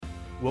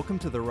Welcome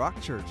to the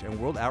Rock Church and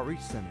World Outreach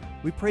Center.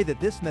 We pray that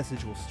this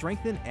message will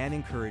strengthen and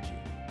encourage you.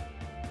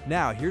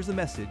 Now, here's a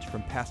message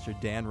from Pastor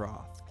Dan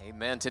Roth.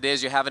 Amen. Today,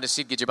 as you're having a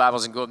seat, get your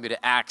Bibles and go with me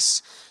to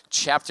Acts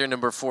chapter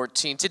number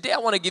 14. Today, I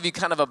want to give you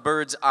kind of a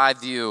bird's eye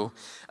view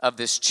of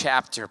this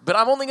chapter, but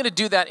I'm only going to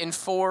do that in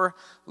 4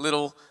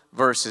 little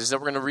verses that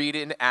we're going to read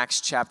in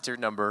Acts chapter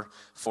number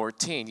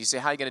 14. You say,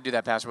 how are you going to do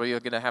that, Pastor? Well, you're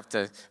going to have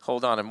to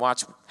hold on and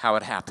watch how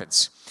it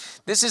happens.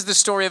 This is the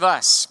story of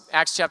us,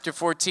 Acts chapter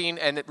 14,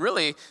 and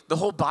really the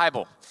whole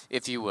Bible,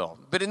 if you will.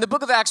 But in the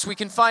book of Acts, we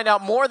can find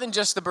out more than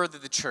just the birth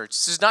of the church.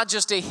 This is not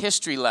just a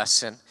history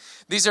lesson.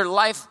 These are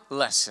life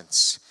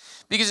lessons.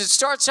 Because it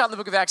starts out in the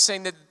book of Acts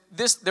saying that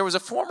there was a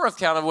former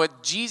account of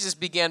what Jesus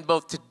began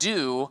both to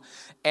do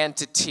and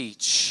to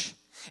teach.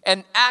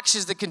 And Acts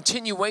is the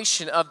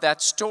continuation of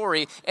that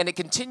story, and it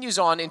continues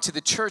on into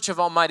the church of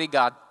Almighty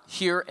God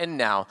here and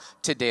now,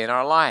 today in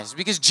our lives.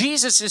 Because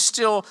Jesus is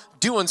still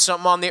doing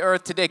something on the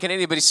earth today. Can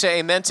anybody say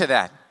amen to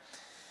that?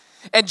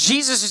 And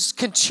Jesus is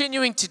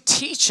continuing to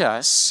teach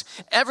us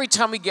every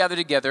time we gather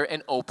together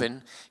and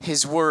open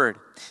His Word.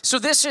 So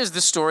this is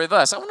the story of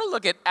us. I want to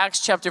look at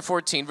Acts chapter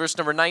 14, verse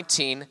number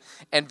 19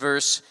 and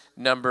verse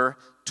number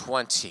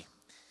 20.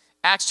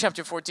 Acts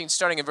chapter 14,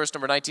 starting in verse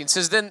number 19,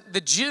 says, Then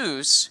the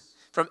Jews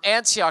from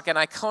Antioch and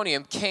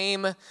Iconium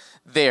came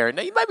there.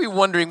 Now, you might be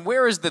wondering,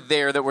 where is the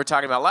there that we're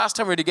talking about? Last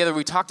time we were together,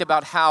 we talked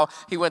about how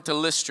he went to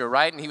Lystra,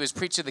 right? And he was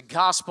preaching the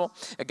gospel.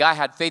 A guy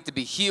had faith to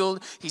be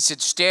healed. He said,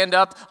 stand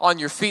up on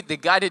your feet. The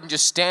guy didn't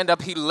just stand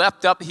up. He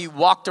leapt up. He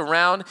walked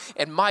around.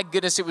 And my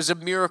goodness, it was a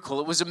miracle.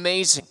 It was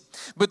amazing.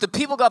 But the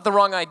people got the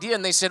wrong idea,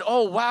 and they said,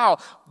 oh, wow,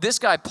 this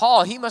guy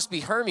Paul, he must be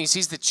Hermes.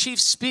 He's the chief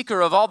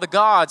speaker of all the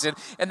gods.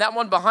 And that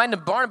one behind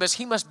him, Barnabas,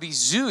 he must be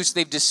Zeus.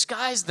 They've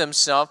disguised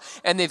themselves,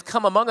 and they've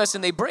come among us,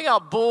 and they bring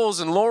out bulls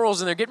and laurels,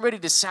 and they're getting ready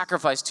to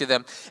sacrifice to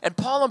them. And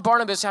Paul and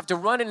Barnabas have to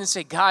run in and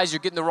say, guys,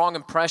 you're getting the wrong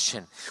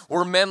impression.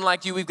 We're men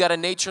like you. We've got a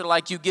nature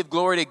like you. Give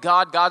glory to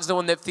God. God's the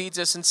one that feeds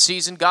us in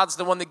season. God's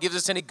the one that gives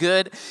us any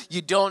good.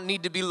 You don't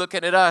need to be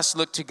looking at us.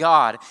 Look to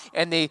God.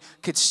 And they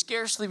could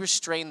scarcely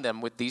restrain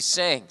them with these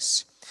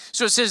sayings.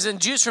 So it says, and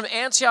Jews from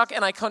Antioch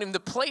and Iconium, the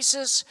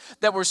places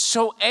that were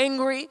so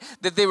angry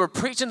that they were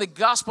preaching the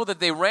gospel that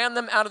they ran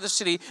them out of the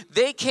city,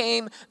 they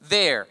came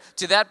there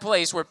to that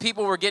place where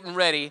people were getting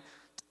ready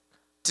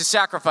to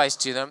sacrifice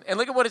to them. And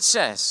look at what it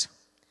says.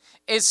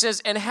 It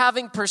says, and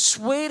having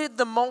persuaded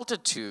the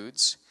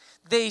multitudes,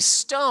 they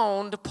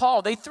stoned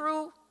Paul. They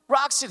threw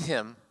rocks at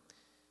him,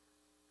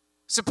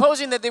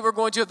 supposing that they were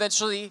going to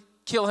eventually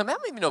kill him. How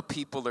many of you know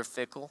people are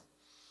fickle?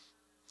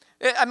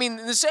 I mean,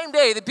 in the same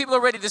day, the people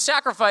are ready to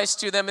sacrifice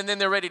to them, and then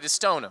they're ready to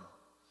stone them.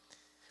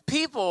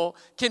 People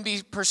can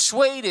be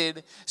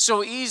persuaded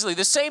so easily.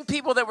 The same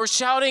people that were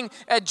shouting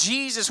at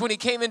Jesus when he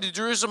came into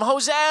Jerusalem,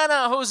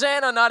 Hosanna,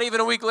 Hosanna, not even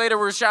a week later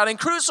were shouting,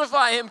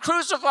 crucify him,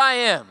 crucify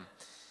him.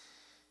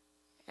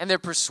 And they're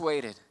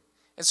persuaded.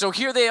 And so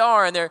here they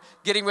are, and they're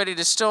getting ready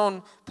to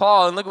stone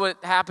Paul. And look at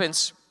what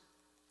happens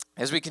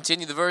as we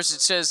continue the verse. It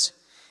says,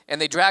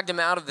 and they dragged him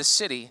out of the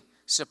city,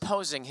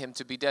 supposing him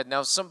to be dead.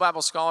 Now, some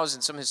Bible scholars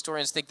and some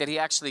historians think that he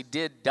actually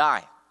did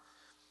die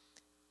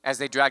as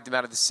they dragged him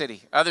out of the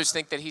city. Others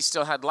think that he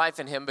still had life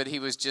in him, but he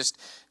was just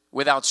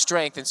without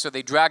strength, and so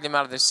they dragged him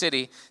out of the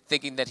city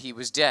thinking that he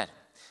was dead.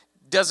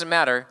 Doesn't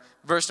matter.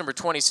 Verse number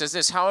 20 says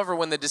this, however,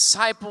 when the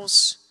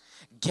disciples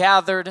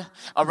gathered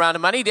around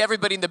him. I need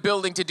everybody in the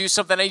building to do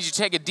something. I need you to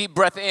take a deep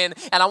breath in,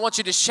 and I want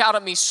you to shout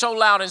at me so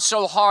loud and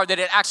so hard that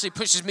it actually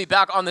pushes me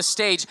back on the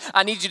stage.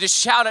 I need you to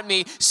shout at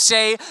me,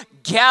 say,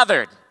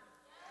 gathered.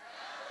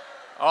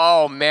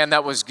 Oh, man,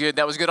 that was good.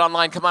 That was good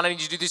online. Come on, I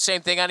need you to do the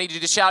same thing. I need you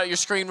to shout at your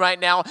screen right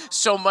now,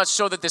 so much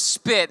so that the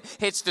spit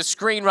hits the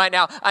screen right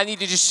now. I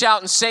need you to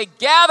shout and say,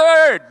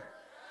 gathered.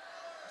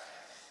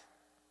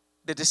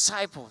 The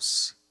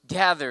disciples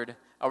gathered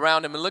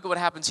around him, and look at what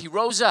happens. He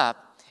rose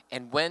up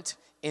and went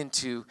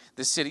into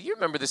the city. You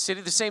remember the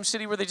city, the same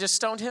city where they just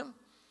stoned him?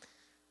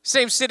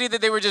 Same city that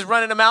they were just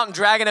running him out and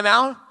dragging him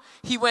out?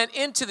 He went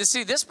into the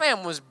city. This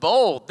man was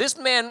bold. This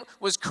man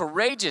was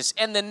courageous.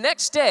 And the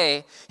next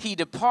day, he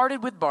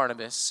departed with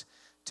Barnabas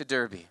to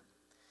Derbe.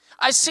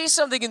 I see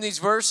something in these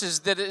verses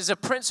that is a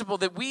principle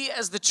that we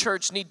as the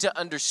church need to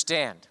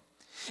understand.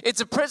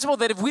 It's a principle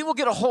that if we will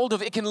get a hold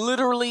of, it can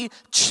literally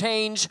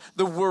change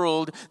the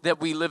world that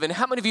we live in.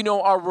 How many of you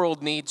know our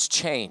world needs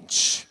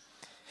change?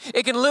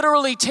 It can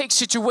literally take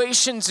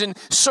situations and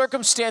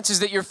circumstances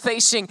that you're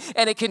facing,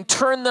 and it can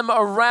turn them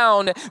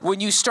around when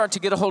you start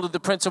to get a hold of the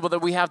principle that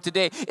we have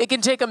today. It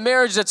can take a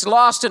marriage that's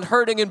lost and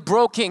hurting and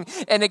broken,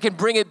 and it can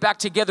bring it back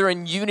together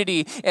in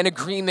unity and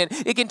agreement.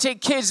 It can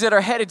take kids that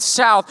are headed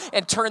south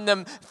and turn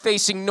them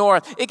facing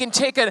north. It can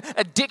take an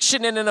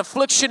addiction and an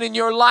affliction in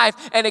your life,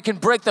 and it can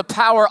break the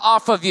power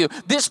off of you.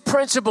 This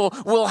principle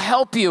will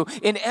help you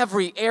in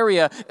every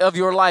area of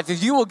your life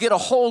if you will get a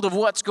hold of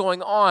what's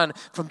going on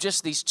from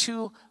just these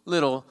 2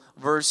 little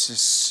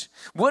verses.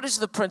 What is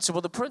the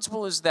principle? The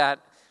principle is that,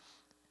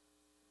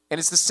 and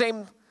it's the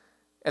same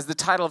as the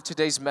title of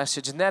today's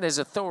message, and that is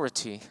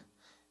authority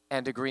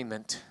and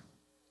agreement.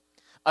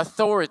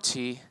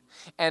 Authority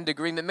and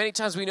agreement. Many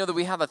times we know that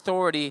we have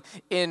authority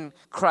in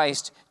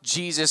Christ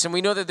Jesus, and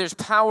we know that there's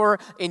power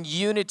in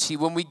unity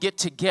when we get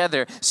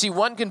together. See,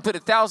 one can put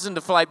 1,000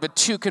 to flight, but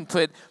two can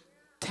put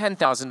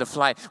 10,000 to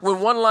flight. When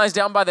one lies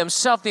down by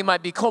themselves, they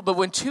might be cold, but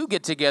when two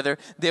get together,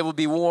 they will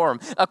be warm.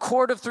 A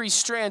cord of 3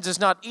 strands is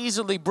not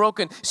easily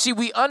broken. See,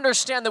 we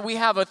understand that we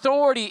have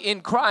authority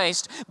in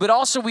Christ, but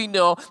also we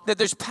know that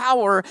there's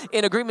power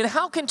in agreement.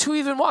 How can two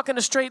even walk in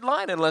a straight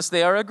line unless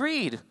they are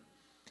agreed?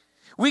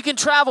 We can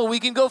travel, we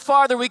can go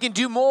farther, we can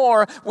do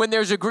more when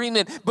there's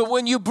agreement. But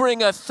when you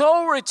bring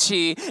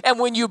authority and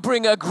when you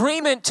bring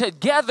agreement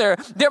together,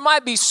 there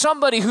might be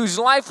somebody who's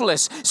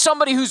lifeless,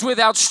 somebody who's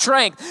without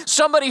strength,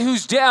 somebody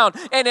who's down.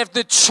 And if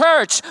the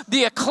church,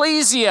 the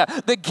ecclesia,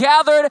 the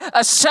gathered,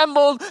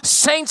 assembled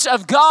saints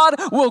of God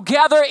will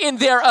gather in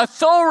their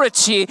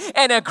authority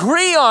and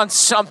agree on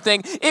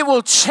something, it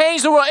will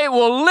change the world. It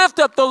will lift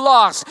up the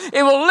lost.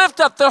 It will lift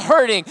up the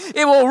hurting.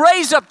 It will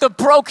raise up the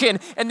broken,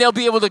 and they'll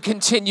be able to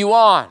continue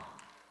on.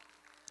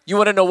 You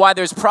want to know why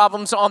there's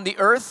problems on the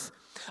earth?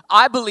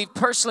 I believe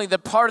personally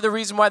that part of the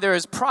reason why there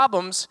is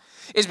problems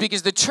is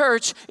because the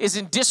church is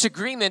in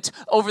disagreement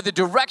over the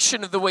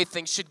direction of the way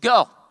things should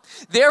go.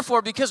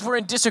 Therefore, because we're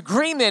in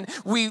disagreement,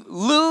 we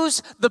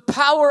lose the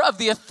power of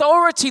the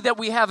authority that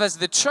we have as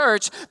the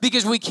church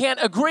because we can't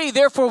agree.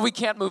 Therefore, we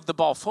can't move the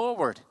ball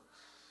forward.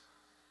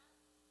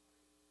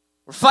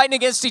 We're fighting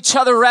against each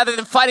other rather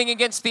than fighting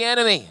against the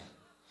enemy.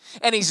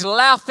 And he's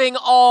laughing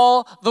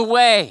all the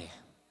way.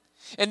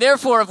 And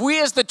therefore, if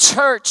we as the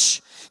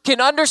church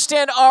can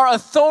understand our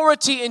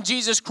authority in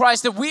Jesus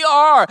Christ, that we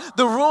are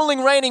the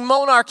ruling, reigning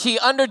monarchy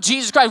under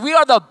Jesus Christ. We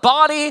are the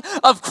body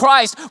of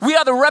Christ. We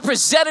are the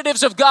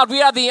representatives of God.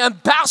 We are the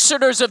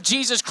ambassadors of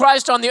Jesus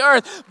Christ on the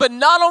earth. But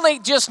not only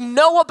just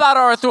know about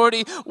our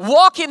authority,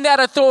 walk in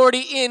that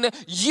authority in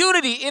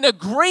unity, in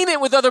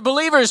agreement with other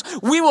believers.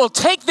 We will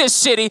take this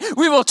city.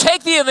 We will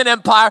take the Inland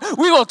Empire.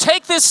 We will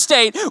take this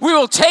state. We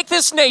will take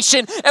this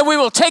nation. And we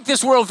will take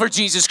this world for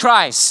Jesus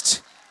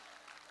Christ.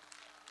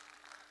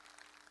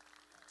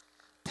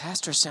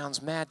 Pastor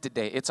sounds mad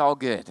today. It's all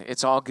good.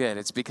 It's all good.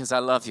 It's because I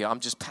love you. I'm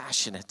just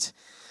passionate.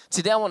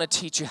 Today I want to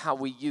teach you how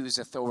we use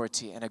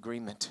authority and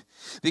agreement.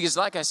 Because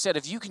like I said,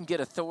 if you can get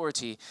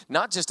authority,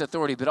 not just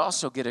authority, but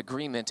also get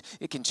agreement,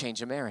 it can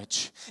change a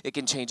marriage. It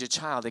can change a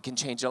child. It can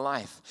change a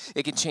life.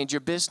 It can change your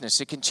business.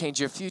 It can change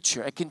your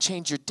future. It can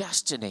change your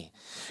destiny.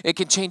 It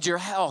can change your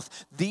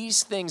health.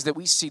 These things that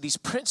we see, these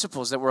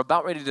principles that we're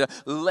about ready to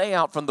lay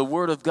out from the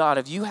Word of God,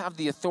 if you have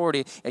the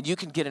authority and you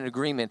can get an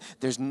agreement,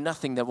 there's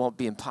nothing that won't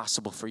be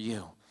impossible for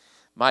you.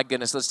 My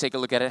goodness, let's take a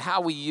look at it.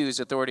 How we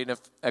use authority and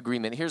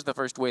agreement. Here's the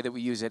first way that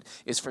we use it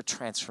is for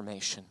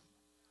transformation.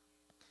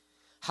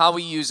 How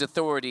we use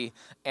authority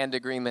and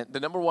agreement. The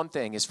number one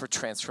thing is for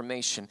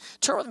transformation.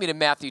 Turn with me to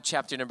Matthew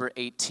chapter number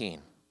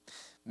 18.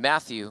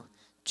 Matthew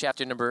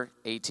chapter number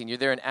 18. You're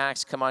there in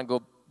Acts. Come on,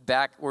 go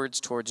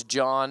backwards towards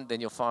John. Then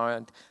you'll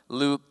find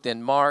Luke,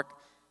 then Mark.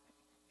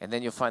 And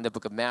then you'll find the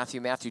book of Matthew.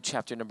 Matthew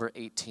chapter number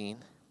 18.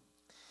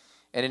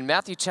 And in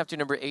Matthew chapter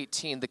number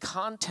 18, the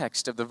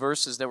context of the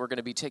verses that we're going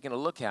to be taking a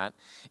look at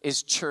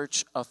is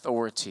church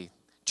authority,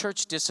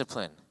 church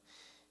discipline.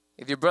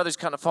 If your brother's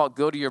kind of fault,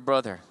 go to your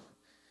brother.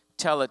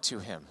 Tell it to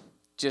him,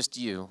 just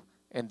you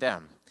and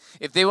them.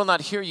 If they will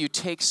not hear you,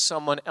 take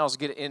someone else.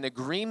 Get in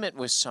agreement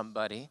with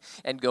somebody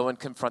and go and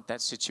confront that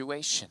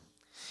situation.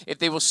 If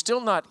they will still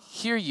not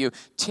hear you,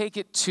 take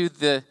it to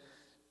the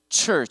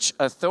church,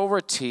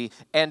 authority,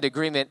 and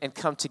agreement, and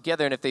come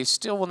together. And if they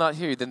still will not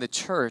hear you, then the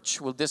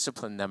church will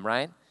discipline them,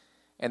 right?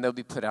 And they'll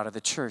be put out of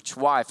the church.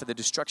 Why? For the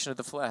destruction of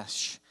the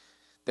flesh.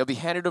 They'll be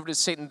handed over to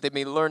Satan. They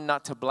may learn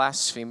not to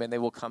blaspheme, and they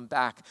will come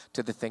back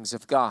to the things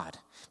of God.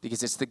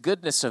 Because it's the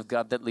goodness of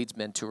God that leads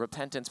men to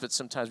repentance. But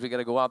sometimes we got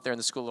to go out there in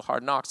the school of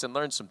hard knocks and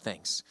learn some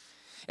things.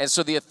 And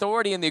so the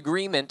authority and the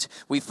agreement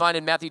we find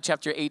in Matthew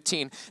chapter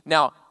 18.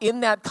 Now,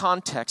 in that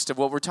context of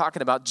what we're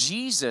talking about,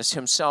 Jesus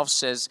himself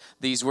says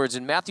these words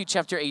in Matthew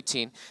chapter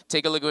 18.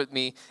 Take a look with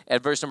me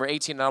at verse number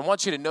 18. And I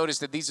want you to notice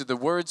that these are the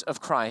words of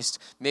Christ,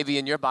 maybe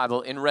in your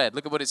Bible in red.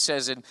 Look at what it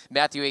says in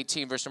Matthew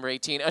 18, verse number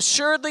 18.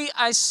 Assuredly,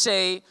 I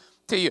say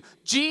to you.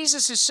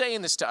 Jesus is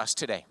saying this to us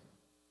today.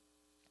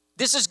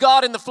 This is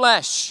God in the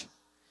flesh.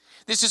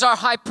 This is our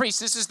high priest.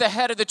 This is the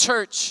head of the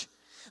church.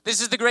 This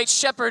is the great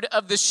shepherd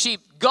of the sheep.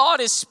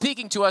 God is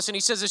speaking to us, and he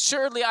says,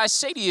 assuredly, I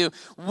say to you,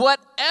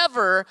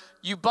 whatever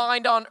you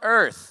bind on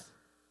earth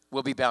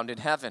will be bound in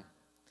heaven.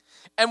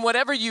 And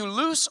whatever you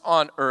loose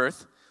on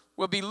earth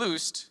will be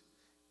loosed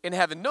in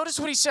heaven. Notice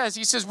what he says.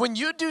 He says, when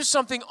you do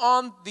something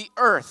on the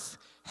earth,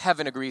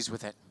 heaven agrees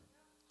with it.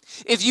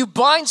 If you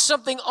bind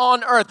something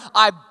on earth,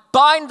 I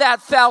bind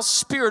that foul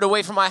spirit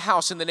away from my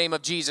house in the name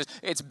of Jesus.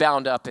 It's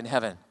bound up in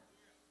heaven.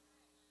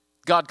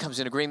 God comes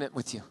in agreement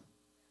with you.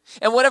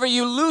 And whatever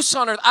you loose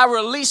on earth, I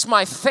release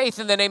my faith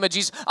in the name of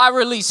Jesus. I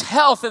release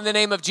health in the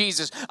name of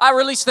Jesus. I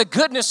release the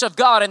goodness of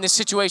God in this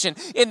situation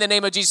in the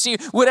name of Jesus. See,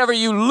 whatever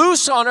you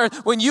loose on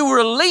earth, when you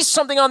release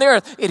something on the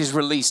earth, it is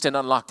released and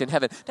unlocked in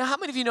heaven. Now, how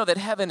many of you know that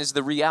heaven is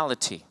the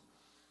reality?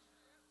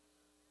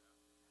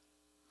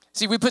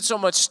 See, we put so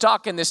much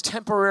stock in this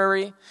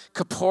temporary,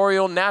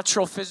 corporeal,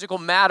 natural, physical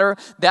matter,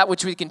 that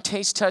which we can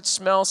taste, touch,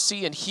 smell,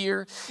 see, and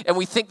hear, and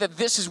we think that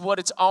this is what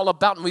it's all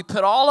about, and we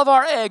put all of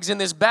our eggs in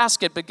this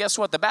basket, but guess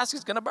what? The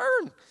basket's going to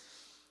burn.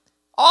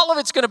 All of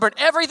it's going to burn.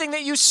 Everything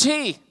that you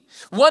see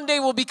one day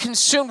will be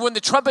consumed. When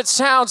the trumpet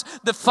sounds,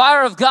 the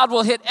fire of God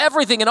will hit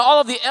everything, and all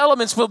of the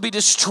elements will be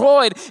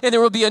destroyed, and there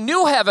will be a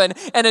new heaven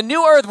and a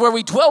new earth where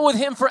we dwell with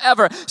him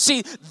forever.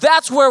 See,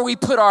 that's where we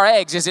put our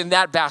eggs, is in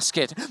that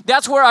basket.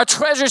 That's where our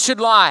treasure should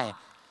lie,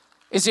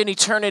 is in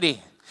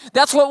eternity.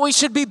 That's what we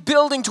should be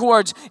building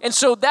towards. And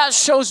so that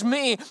shows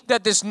me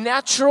that this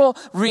natural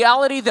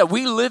reality that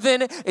we live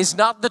in is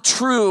not the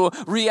true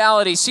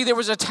reality. See, there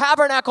was a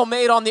tabernacle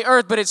made on the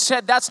earth, but it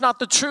said that's not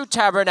the true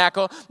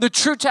tabernacle. The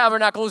true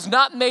tabernacle is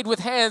not made with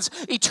hands,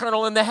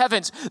 eternal in the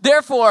heavens.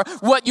 Therefore,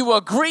 what you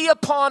agree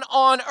upon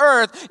on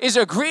earth is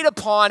agreed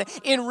upon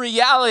in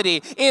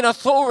reality, in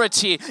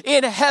authority,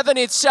 in heaven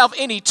itself,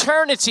 in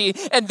eternity.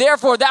 And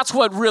therefore, that's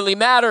what really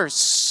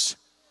matters.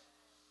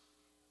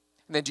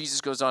 And then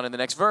Jesus goes on in the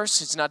next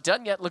verse. It's not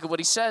done yet. Look at what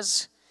he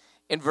says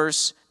in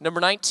verse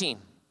number 19.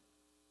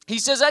 He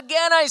says,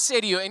 again, I say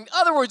to you. In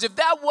other words, if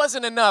that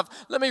wasn't enough,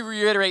 let me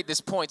reiterate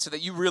this point so that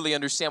you really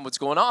understand what's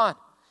going on.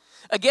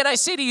 Again, I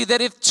say to you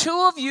that if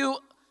two of you,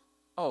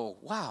 oh,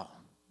 wow.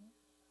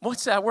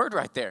 What's that word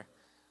right there?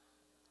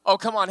 Oh,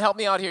 come on, help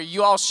me out here.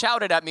 You all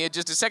shouted at me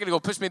just a second ago,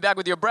 pushed me back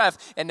with your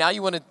breath, and now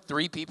you wanted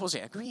three people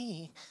say,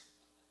 agree.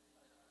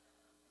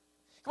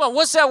 Come on,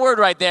 what's that word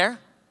right there?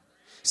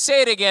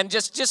 Say it again,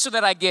 just so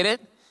that I get it.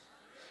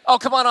 Oh,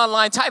 come on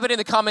online. Type it in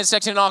the comment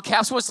section in all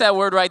caps. What's that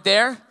word right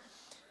there?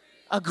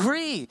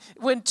 Agree.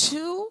 When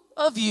two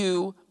of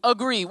you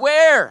agree.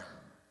 Where?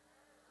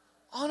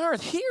 On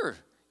earth, here,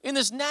 in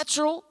this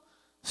natural,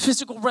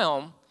 physical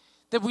realm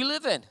that we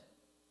live in.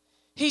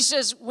 He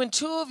says, when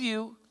two of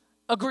you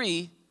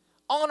agree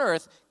on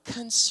earth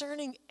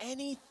concerning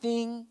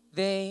anything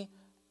they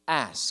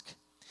ask,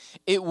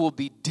 it will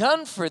be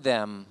done for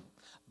them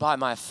by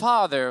my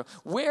Father.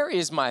 Where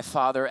is my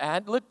Father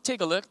at? Look,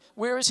 take a look.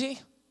 Where is he?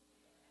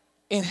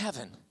 In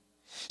heaven.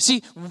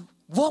 See,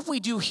 what we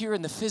do here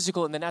in the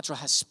physical and the natural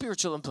has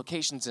spiritual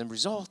implications and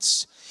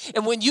results.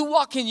 And when you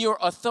walk in your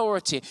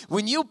authority,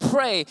 when you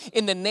pray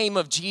in the name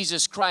of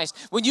Jesus Christ,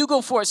 when you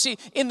go for it, see,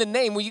 in the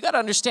name, well, you got to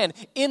understand,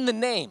 in the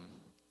name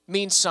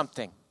means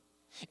something.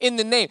 In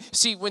the name.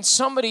 See, when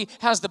somebody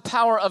has the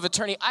power of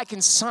attorney, I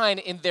can sign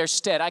in their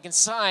stead. I can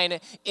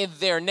sign in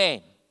their name,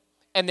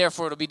 and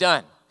therefore it'll be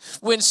done.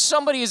 When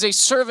somebody is a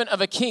servant of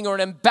a king or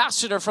an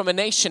ambassador from a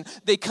nation,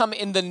 they come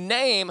in the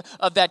name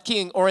of that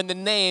king or in the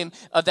name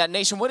of that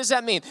nation. What does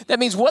that mean? That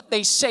means what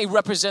they say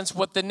represents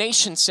what the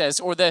nation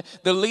says or the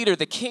leader,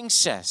 the king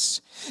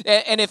says.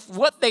 And if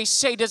what they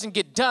say doesn't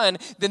get done,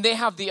 then they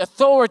have the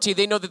authority.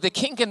 They know that the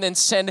king can then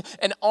send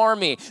an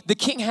army. The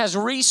king has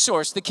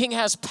resource. The king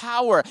has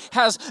power,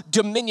 has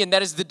dominion.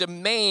 That is the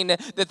domain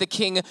that the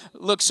king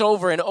looks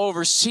over and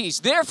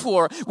oversees.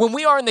 Therefore, when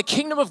we are in the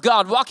kingdom of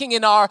God, walking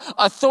in our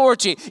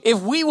authority,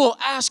 if we will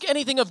ask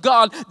anything of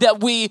God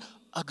that we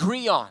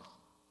agree on,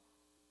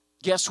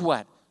 guess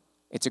what?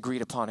 It's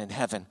agreed upon in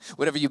heaven.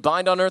 Whatever you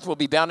bind on earth will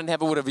be bound in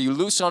heaven. Whatever you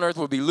loose on earth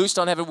will be loosed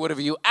on heaven. Whatever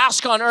you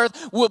ask on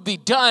earth will be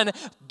done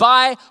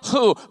by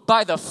who?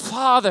 By the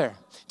Father.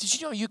 Did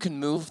you know you can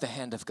move the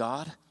hand of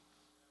God?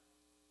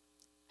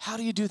 How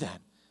do you do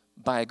that?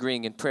 By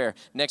agreeing in prayer.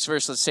 Next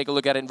verse, let's take a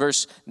look at it in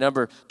verse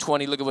number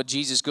 20. Look at what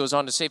Jesus goes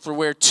on to say. For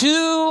where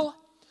two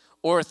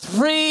or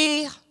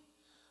three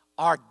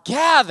are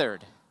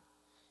gathered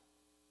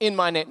in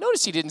my name.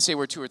 Notice he didn't say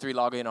where two or three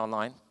log in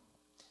online.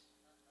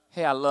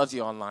 Hey, I love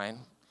you online.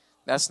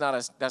 That's not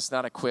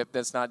a quip.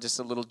 That's not just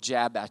a little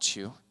jab at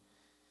you.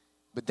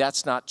 But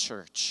that's not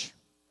church.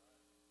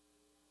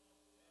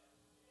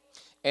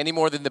 Any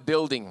more than the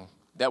building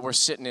that we're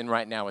sitting in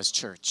right now is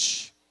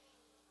church.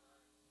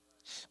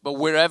 But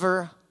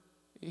wherever,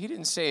 he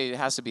didn't say it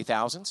has to be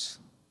thousands.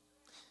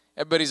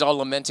 Everybody's all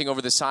lamenting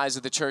over the size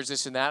of the church,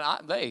 this and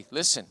that. Hey,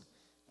 listen,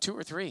 2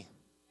 or 3.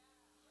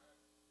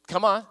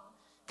 Come on.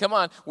 Come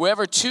on,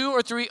 wherever 2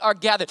 or 3 are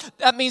gathered.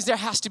 That means there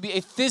has to be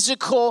a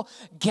physical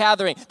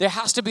gathering. There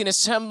has to be an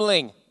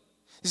assembling.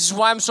 This is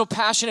why I'm so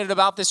passionate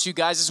about this, you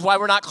guys. This is why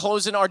we're not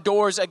closing our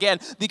doors again,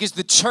 because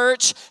the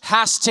church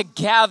has to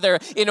gather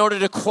in order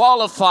to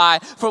qualify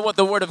for what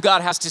the Word of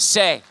God has to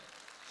say.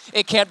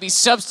 It can't be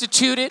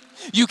substituted.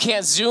 You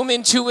can't Zoom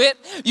into it.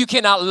 You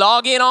cannot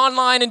log in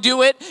online and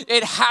do it.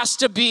 It has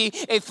to be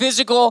a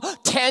physical,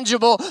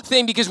 tangible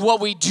thing, because what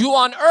we do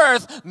on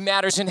earth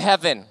matters in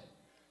heaven.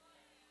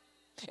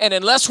 And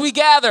unless we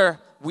gather,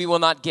 we will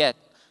not get.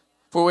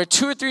 For where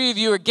 2 or 3 of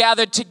you are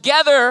gathered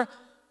together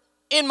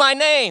in my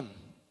name,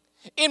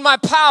 in my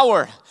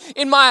power,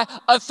 in my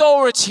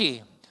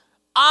authority,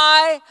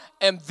 I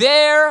am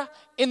there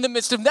in the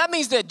midst of them. That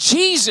means that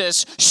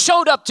Jesus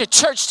showed up to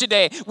church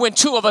today when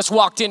 2 of us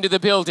walked into the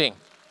building.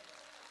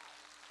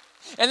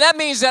 And that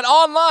means that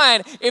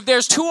online, if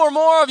there's 2 or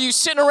more of you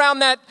sitting around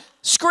that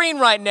screen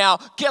right now,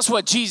 guess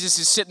what? Jesus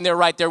is sitting there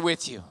right there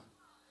with you.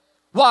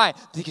 Why?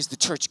 Because the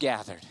church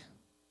gathered.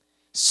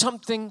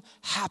 Something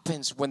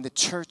happens when the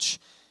church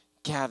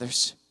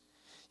gathers.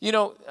 You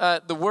know,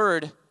 the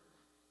word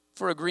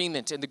for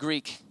agreement in the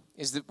Greek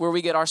is where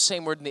we get our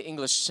same word in the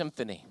English,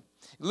 symphony.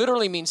 It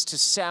literally means to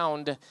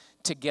sound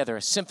together.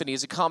 A symphony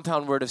is a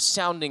compound word of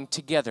sounding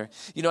together.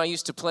 You know, I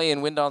used to play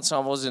in wind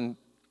ensembles and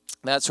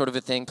that sort of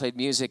a thing, played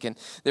music, and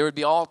there would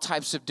be all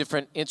types of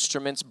different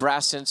instruments,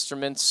 brass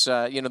instruments, the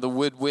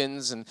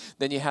woodwinds, and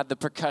then you had the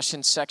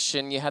percussion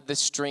section, you had the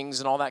strings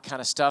and all that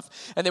kind of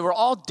stuff, and they were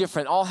all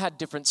different, all had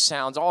different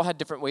sounds, all had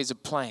different ways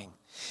of playing.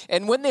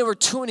 And when they were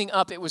tuning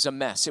up, it was a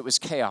mess. It was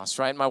chaos,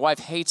 right? My wife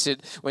hates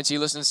it when she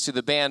listens to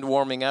the band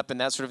warming up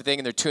and that sort of thing,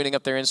 and they're tuning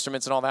up their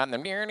instruments and all that, and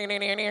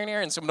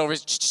they're and someone over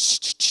is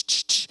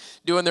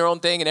doing their own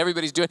thing, and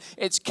everybody's doing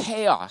it's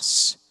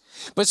chaos.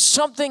 But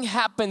something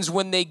happens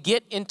when they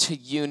get into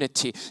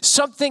unity.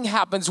 Something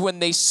happens when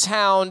they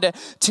sound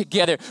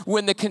together.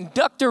 When the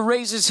conductor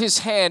raises his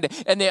hand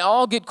and they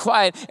all get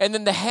quiet and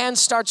then the hand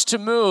starts to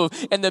move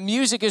and the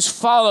music is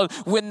followed.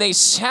 When they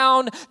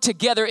sound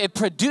together, it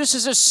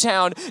produces a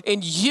sound in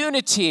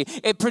unity.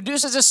 It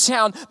produces a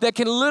sound that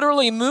can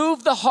literally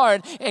move the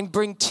heart and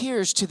bring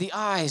tears to the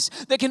eyes.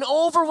 That can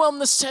overwhelm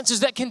the senses.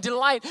 That can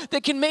delight.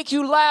 That can make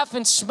you laugh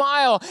and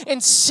smile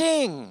and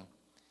sing.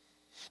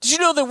 Did you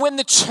know that when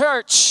the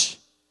church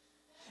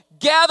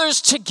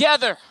gathers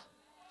together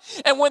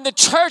and when the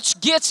church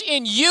gets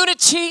in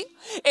unity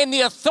in the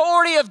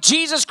authority of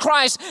Jesus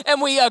Christ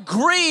and we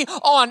agree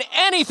on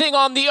anything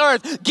on the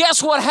earth,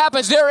 guess what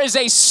happens? There is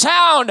a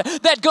sound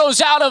that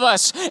goes out of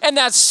us, and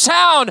that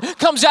sound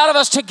comes out of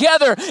us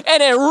together,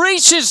 and it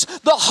reaches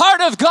the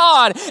heart of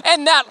God,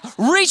 and that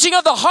reaching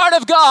of the heart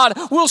of God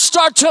will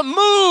start to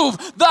move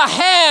the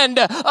hand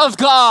of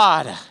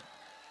God.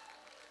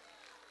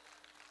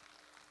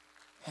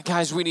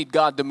 Guys, we need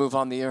God to move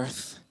on the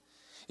earth.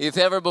 If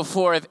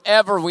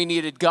ever we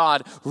needed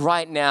God,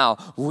 right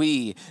now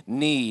we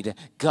need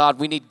God.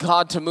 We need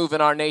God to move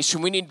in our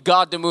nation. We need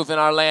God to move in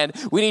our land.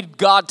 We need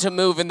God to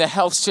move in the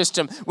health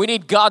system. We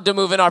need God to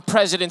move in our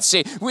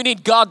presidency. We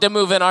need God to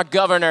move in our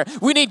governor.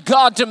 We need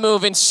God to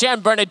move in San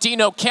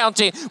Bernardino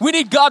County. We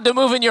need God to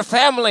move in your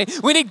family.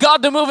 We need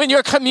God to move in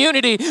your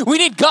community. We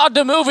need God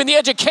to move in the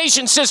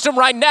education system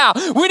right now.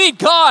 We need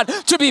God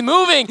to be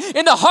moving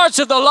in the hearts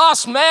of the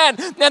lost man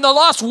and the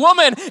lost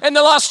woman and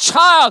the lost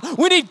child.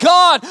 We need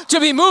God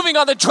to be moving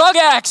on the drug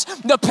addicts,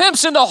 the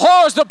pimps and the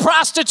whores, the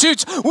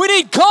prostitutes. We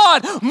need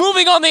God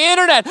moving on the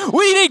internet.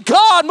 We need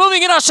God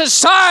moving in our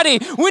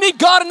society. We need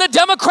God in the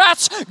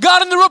Democrats,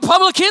 God in the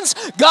Republicans,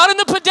 God in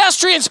the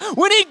pedestrians.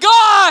 We need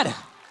God.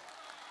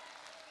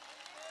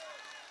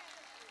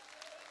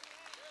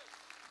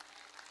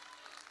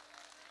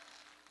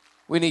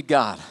 We need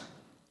God.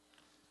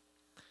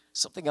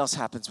 Something else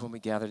happens when we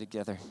gather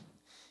together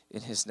in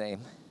His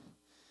name.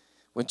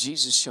 When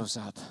Jesus shows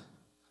up,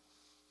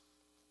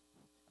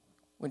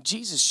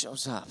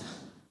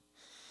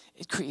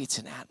 it creates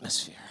an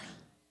atmosphere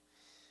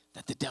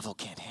that the devil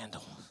can't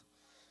handle.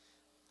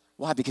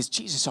 Why? Because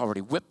Jesus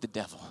already whipped the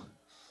devil.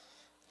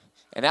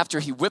 And after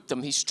he whipped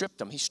him, he stripped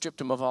him. He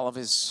stripped him of all of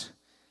his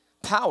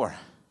power,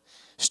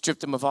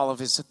 stripped him of all of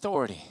his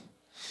authority,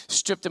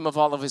 stripped him of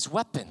all of his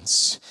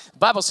weapons. The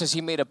Bible says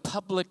he made a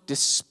public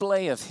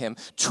display of him,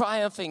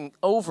 triumphing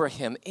over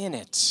him in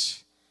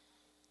it.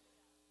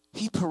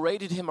 He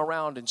paraded him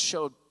around and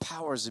showed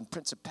powers and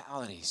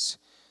principalities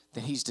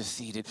that he's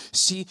defeated.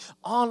 See,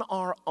 on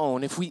our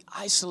own, if we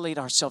isolate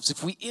ourselves,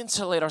 if we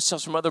insulate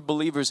ourselves from other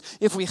believers,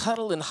 if we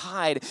huddle and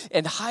hide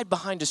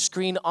behind a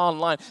screen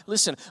online,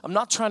 listen, I'm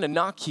not trying to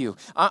knock you.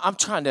 I'm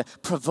trying to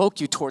provoke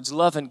you towards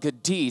love and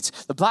good deeds.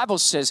 The Bible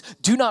says,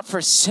 do not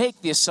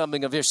forsake the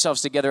assembling of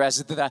yourselves together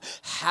as the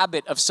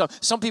habit of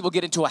some people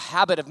get into a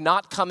habit of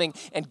not coming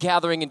and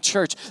gathering in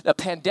church. The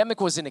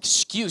pandemic was an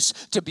excuse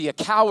to be a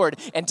coward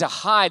and to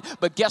hide.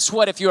 But guess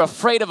what? If you're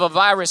afraid of a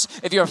virus,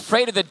 if you're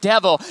afraid of the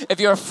devil, if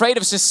you're afraid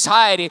of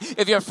society,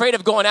 if you're afraid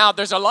of going out,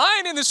 there's a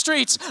lion in the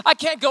streets, I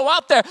can't go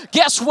out there.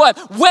 Guess what?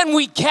 When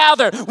we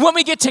gather, when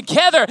we get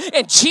together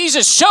and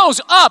Jesus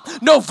shows up,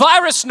 no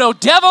virus, no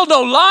devil,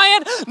 no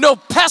lion, no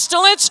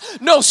pestilence,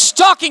 no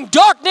stalking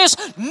darkness,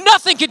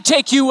 nothing can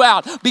take you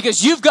out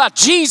because you've got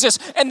Jesus,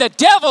 and the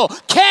devil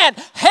can't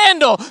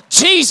handle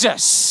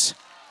Jesus.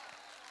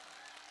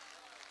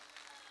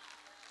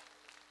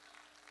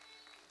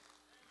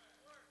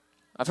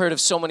 I've heard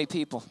of so many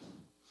people.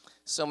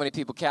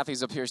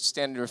 Kathy's up here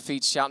standing to her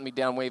feet, shouting me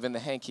down, waving the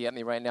hanky at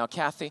me right now.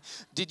 Kathy,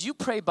 did you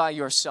pray by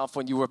yourself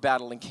when you were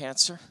battling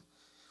cancer?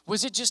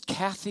 Was it just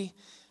Kathy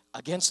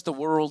against the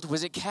world?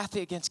 Was it Kathy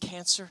against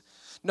cancer?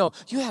 No,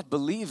 you had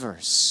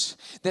believers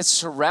that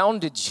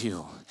surrounded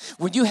you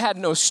when you had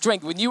no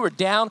strength, when you were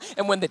down,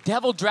 and when the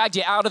devil dragged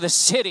you out of the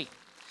city.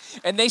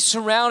 And they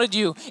surrounded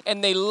you,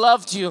 and they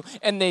loved you,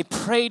 and they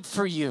prayed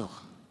for you.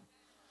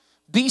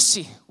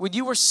 BC, when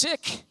you were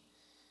sick,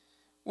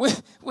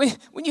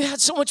 when you had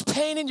so much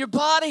pain in your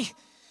body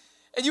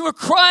and you were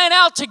crying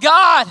out to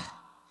God,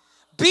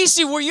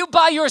 BC, were you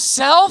by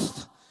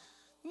yourself?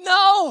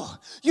 No,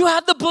 you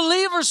had the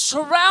believers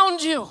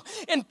surround you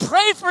and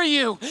pray for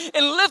you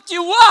and lift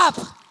you up.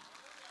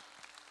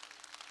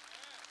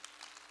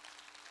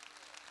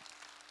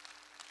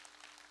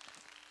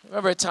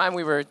 remember a time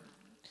we were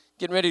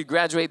getting ready to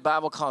graduate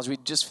Bible college. We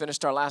just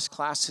finished our last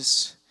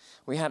classes.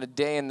 We had a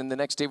day, and then the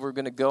next day we were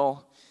going to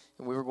go,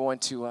 and we were going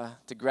to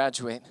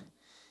graduate,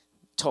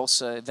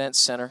 Tulsa Event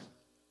Center.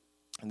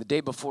 And the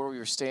day before we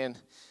were staying,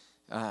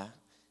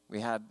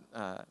 we had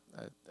a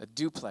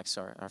duplex.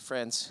 Our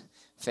friends'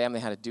 family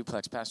had a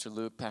duplex. Pastor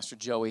Luke, Pastor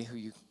Joey, who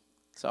you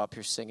saw up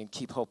here singing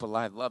 "Keep Hope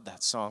Alive." Love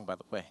that song, by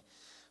the way.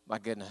 My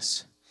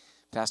goodness.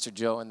 Pastor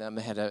Joe and them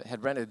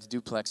had rented a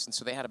duplex, and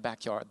so they had a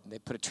backyard. They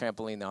put a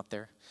trampoline out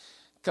there.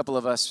 A couple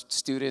of us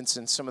students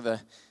and some of the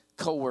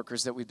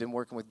co-workers that we've been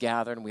working with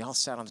gathered, and we all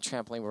sat on the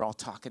trampoline. We were all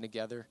talking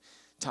together,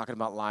 talking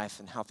about life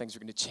and how things were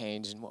going to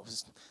change and what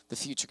was the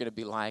future going to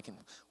be like and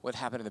what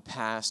happened in the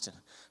past. And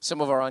some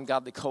of our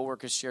ungodly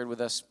co-workers shared with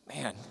us,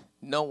 man,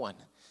 no one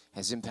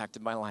has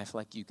impacted my life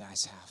like you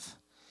guys have.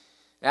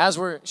 As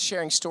we're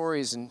sharing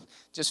stories and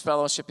just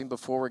fellowshipping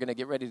before we're going to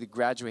get ready to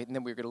graduate, and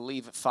then we're going to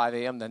leave at 5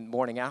 a.m. the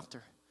morning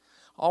after,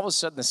 all of a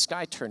sudden the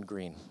sky turned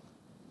green.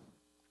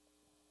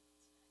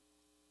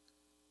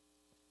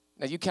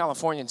 Now, you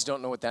Californians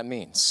don't know what that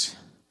means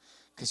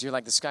because you're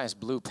like, the sky is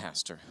blue,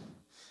 Pastor.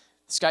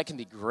 The sky can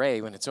be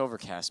gray when it's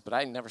overcast, but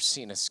I've never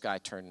seen a sky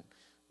turn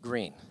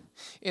green.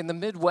 In the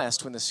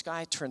Midwest, when the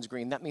sky turns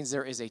green, that means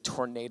there is a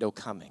tornado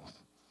coming.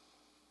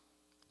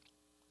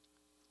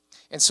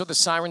 And so the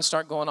sirens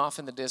start going off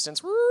in the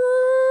distance.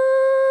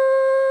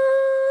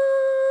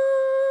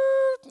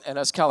 And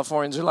us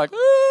Californians are like,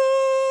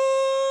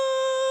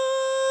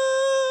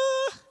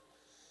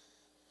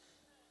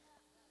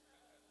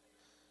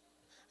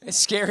 it's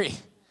scary.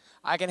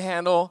 I can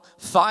handle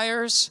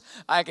fires.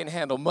 I can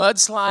handle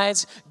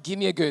mudslides. Give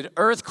me a good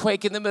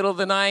earthquake in the middle of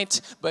the night.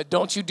 But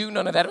don't you do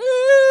none of that.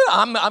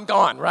 I'm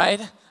gone,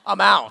 right?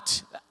 I'm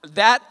out.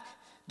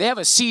 They have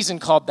a season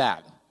called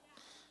that.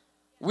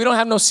 We don't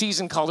have no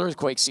season called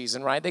earthquake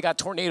season, right? They got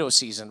tornado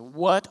season.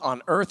 What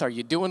on earth are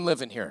you doing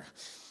living here?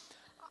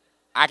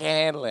 I can't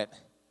handle it.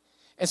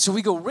 And so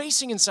we go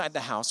racing inside the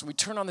house, and we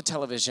turn on the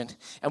television,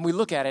 and we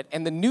look at it,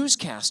 and the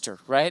newscaster,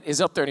 right, is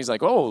up there, and he's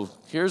like, oh,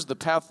 here's the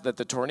path that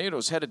the tornado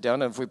is headed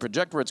down, and if we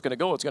project where it's going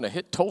to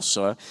hit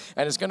Tulsa,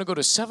 and it's going to go to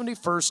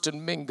 71st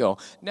and Mingo.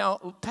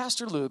 Now,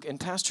 Pastor Luke and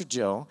Pastor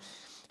Joe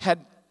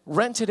had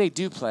rented a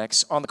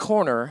duplex on the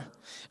corner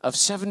of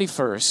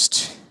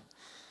 71st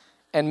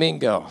and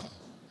Mingo.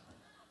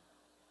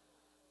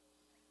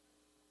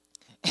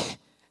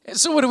 And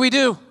so what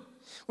do?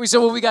 We said,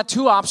 well, we got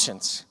two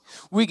options.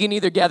 We can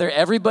either gather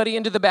everybody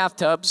into the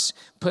bathtubs,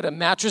 put a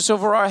mattress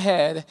over our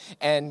head,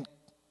 and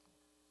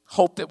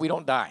hope that we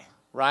don't die,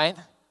 right?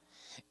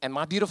 And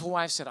my beautiful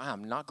wife said, I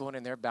am not going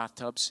in their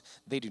bathtubs.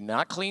 They do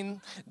not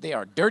clean. They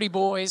are dirty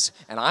boys,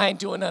 and I ain't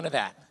doing none of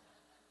that.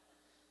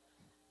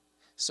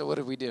 So what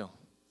did we do?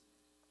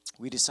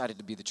 We decided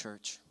to be the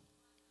church.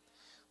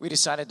 We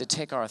decided to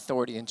take our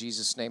authority in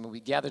Jesus' name, and we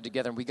gathered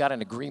together, and we got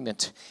an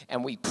agreement,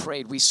 and we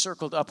prayed. We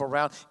circled up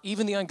around.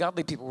 Even the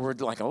ungodly people were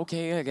like,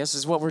 okay, I guess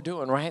this is what we're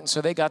doing, right? And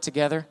so they got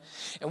together,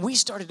 and we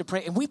started to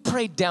pray, and we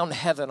prayed down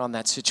heaven on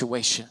that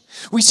situation.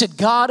 We said,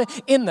 God,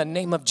 in the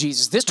name of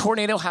Jesus, this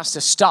tornado has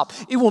to stop.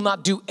 It will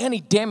not do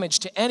any damage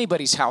to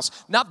anybody's house.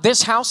 Not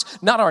this house,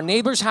 not our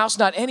neighbor's house,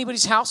 not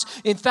anybody's house.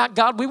 In fact,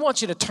 God, we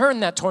want you to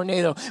turn that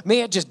tornado.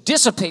 May it just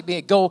dissipate. May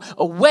it go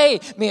away.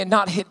 May it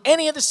not hit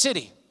any of the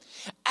city.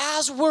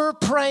 As we're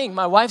praying,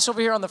 my wife's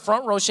over here on the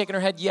front row shaking her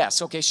head,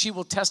 yes. Okay, she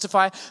will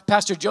testify.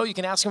 Pastor Joe, you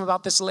can ask him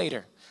about this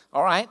later.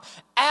 All right?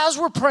 As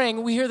we're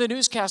praying, we hear the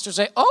newscaster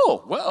say,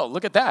 oh, well,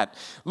 look at that.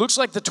 Looks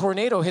like the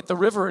tornado hit the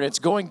river and it's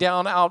going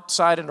down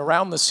outside and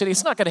around the city.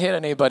 It's not going to hit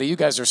anybody. You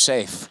guys are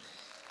safe.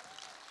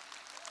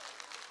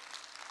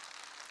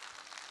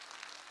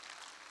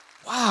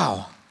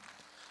 Wow.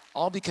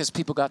 All because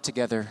people got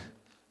together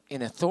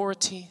in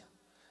authority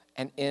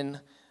and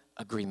in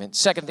agreement.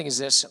 Second thing is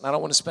this, and I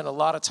don't want to spend a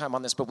lot of time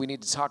on this, but we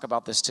need to talk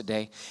about this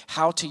today,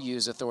 how to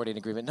use authority and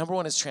agreement. Number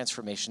one is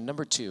transformation.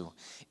 Number two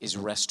is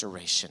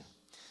restoration.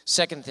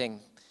 Second thing,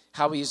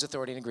 how we use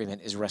authority and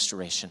agreement is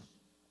restoration.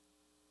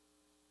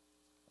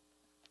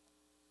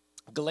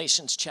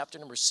 Galatians chapter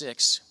number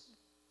 6.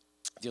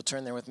 If you'll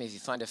turn there with me, if you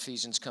find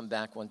Ephesians, come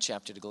back one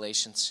chapter to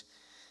Galatians.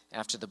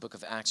 After the book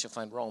of Acts, you'll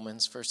find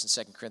Romans, 1st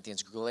and 2nd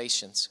Corinthians,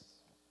 Galatians.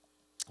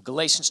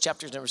 Galatians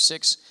chapter number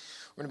 6,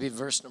 we're going to be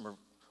verse number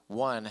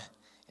 1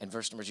 and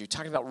verse number 2,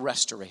 talking about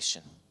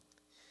restoration.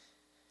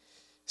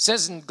 It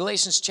says in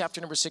Galatians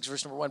chapter number 6,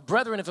 verse number 1,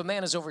 brethren, if a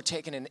man is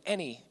overtaken in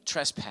any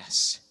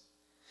trespass,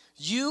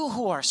 you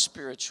who are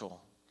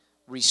spiritual,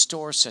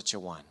 restore such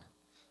a one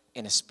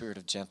in a spirit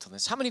of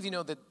gentleness. How many of you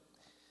know that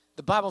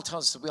the Bible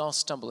tells us that we all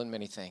stumble in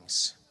many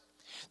things?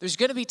 There's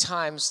going to be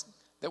times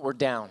that we're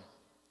down,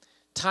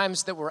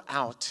 times that we're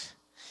out,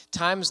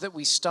 times that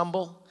we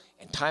stumble,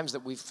 and times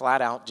that we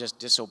flat out just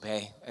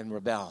disobey and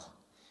rebel.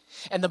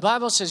 And the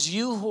Bible says,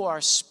 you who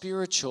are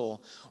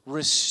spiritual,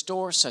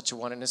 restore such a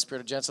one in a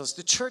spirit of gentleness.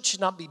 The church should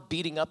not be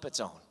beating up its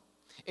own.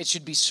 It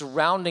should be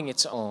surrounding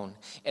its own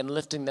and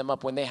lifting them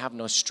up when they have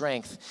no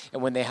strength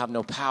and when they have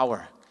no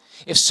power.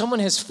 If someone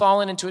has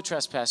fallen into a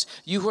trespass,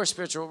 you who are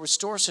spiritual,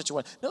 restore such a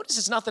one. Notice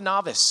it's not the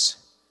novice.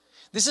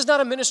 This is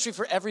not a ministry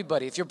for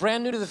everybody. If you're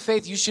brand new to the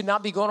faith, you should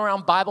not be going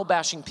around Bible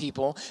bashing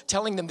people,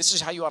 telling them this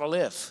is how you ought to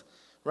live,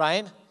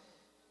 right?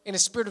 In a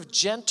spirit of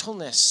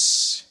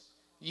gentleness,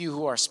 you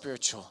who are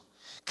spiritual.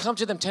 Come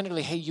to them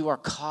tenderly. Hey, you are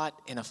caught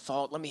in a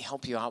fault. Let me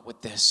help you out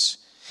with this.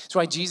 That's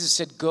why Jesus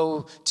said,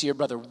 go to your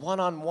brother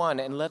one-on-one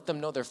and let them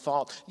know their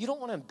fault. You don't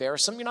want to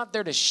embarrass them. You're not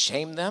there to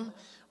shame them,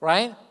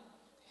 right?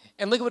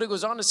 And look at what it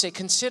goes on to say,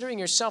 considering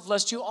yourself,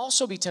 lest you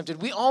also be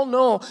tempted. We all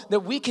know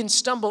that we can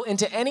stumble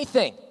into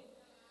anything.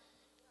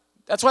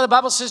 That's why the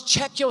Bible says,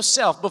 check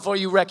yourself before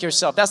you wreck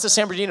yourself. That's the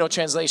San Bernardino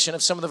translation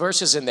of some of the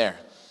verses in there.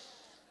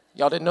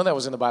 Y'all didn't know that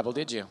was in the Bible,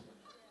 did you?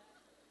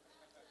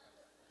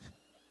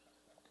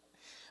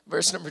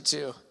 Verse number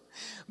 2.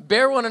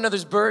 Bear one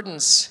another's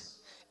burdens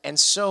and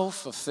so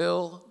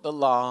fulfill the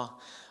law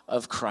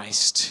of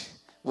Christ.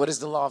 What is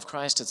the law of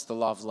Christ? It's the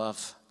law of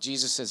love.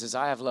 Jesus says, as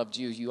I have loved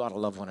you, you ought to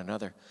love one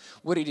another.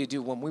 What did he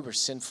do when we were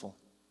sinful?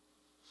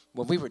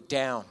 When we were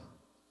down?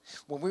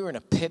 When we were in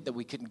a pit that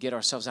we couldn't get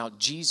ourselves out,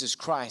 Jesus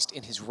Christ,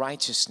 in his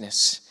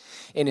righteousness,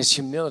 in his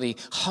humility,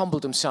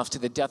 humbled himself to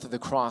the death of the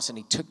cross, and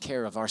he took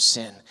care of our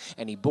sin.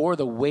 And he bore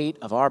the weight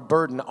of our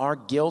burden, our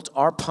guilt,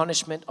 our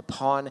punishment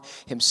upon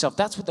himself.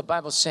 That's what the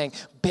Bible is saying.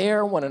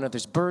 Bear one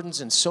another's burdens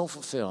and so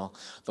fulfill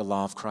the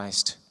law of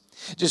Christ.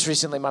 Just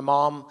recently, my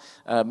mom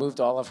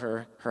moved all of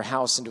her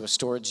house into a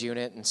storage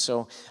unit, and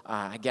so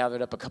I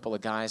gathered up a couple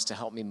of guys to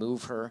help me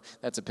move her.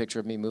 That's a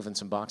picture of me moving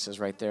some boxes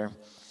right there.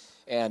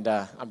 And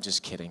I'm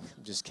just kidding.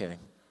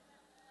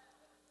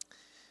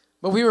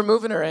 But we were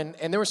moving her, and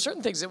there were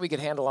certain things that we could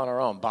handle on our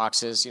own.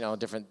 Boxes,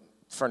 different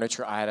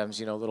furniture items,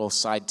 little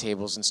side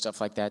tables and stuff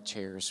like that,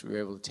 chairs we were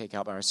able to take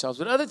out by ourselves.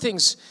 But other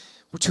things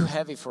were too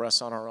heavy for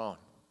us on our own,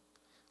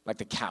 like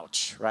the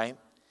couch, right?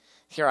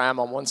 Here I am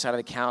on one side of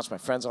the couch, my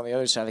friend's on the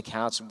other side of the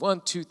couch, and 1,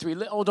 2, 3,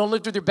 don't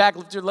lift with your back,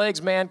 lift your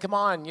legs, man, come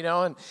on,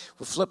 and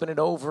we're flipping it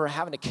over,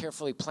 having to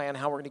carefully plan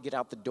how we're going to get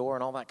out the door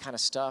and all that kind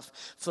of stuff,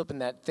 flipping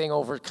that thing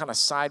over kind of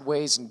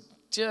sideways and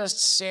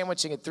just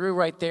sandwiching it through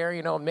right there,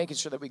 and making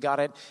sure that we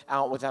got it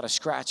out without a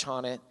scratch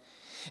on it.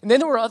 And then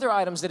there were other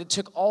items that it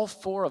took all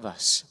 4 of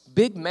us,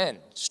 big men,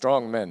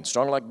 strong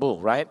like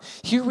bull, right?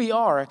 Here we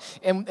are,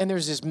 and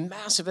there's this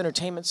massive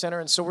entertainment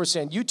center, and so we're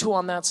saying, you 2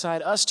 on that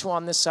side, us 2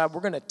 on this side,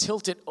 we're going to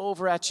tilt it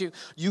over at you.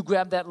 You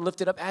grab that and lift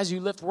it up. As you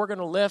lift, we're going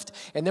to lift,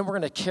 and then we're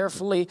going to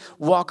carefully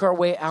walk our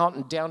way out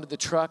and down to the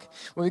truck.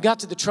 When we got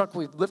to the truck,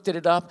 we lifted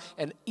it up,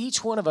 and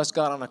each one of us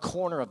got on a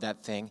corner of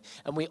that thing,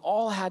 and we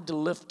all had to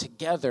lift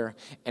together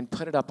and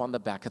put it up on the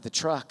back of the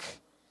truck.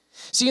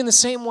 See, in the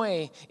same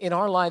way, in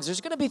our lives, there's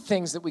going to be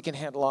things that we can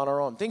handle on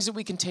our own, things that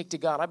we can take to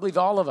God. I believe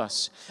all of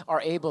us are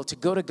able to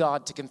go to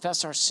God, to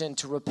confess our sin,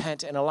 to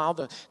repent, and allow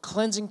the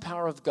cleansing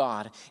power of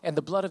God and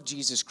the blood of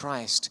Jesus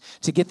Christ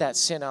to get that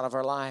sin out of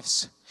our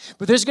lives.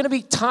 But there's going to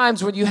be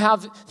times when you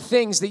have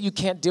things that you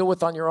can't deal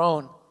with on your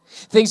own.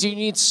 Things that you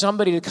need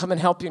somebody to come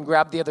and help you and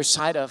grab the other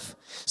side of.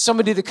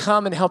 Somebody to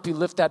come and help you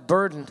lift that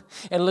burden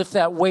and lift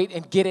that weight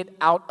and get it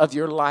out of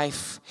your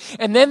life.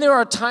 And then there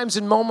are times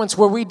and moments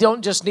where we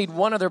don't just need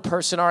one other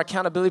person, our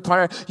accountability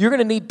partner. You're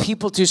going to need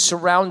people to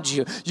surround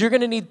you. You're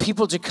going to need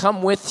people to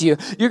come with you.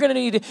 You're going to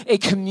need a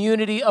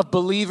community of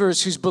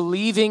believers who's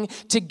believing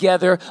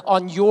together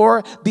on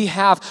your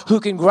behalf, who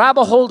can grab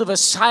a hold of a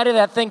side of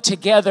that thing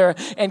together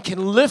and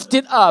can lift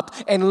it up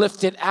and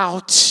lift it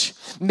out.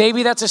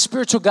 Maybe that's a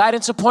spiritual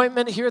guidance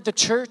appointment here at the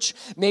church.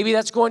 Maybe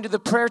that's going to the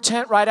prayer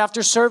tent right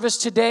after service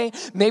today.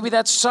 Maybe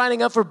that's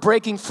signing up for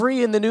Breaking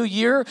Free in the new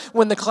year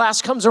when the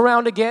class comes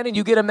around again and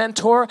you get a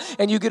mentor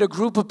and you get a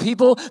group of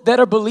people that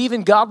are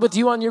believing God with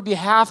you on your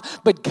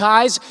behalf. But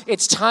guys,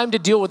 it's time to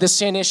deal with the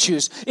sin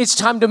issues. It's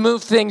time to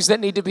move things that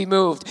need to be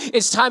moved.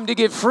 It's time to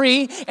get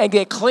free and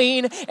get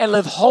clean and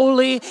live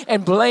holy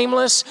and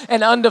blameless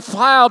and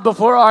undefiled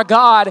before our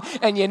God.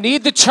 And you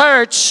need the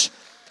church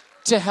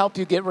to help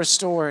you get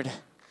restored.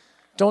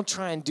 Don't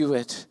try and do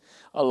it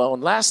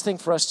alone. Last thing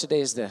for us today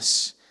is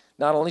this.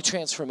 Not only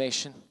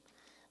transformation,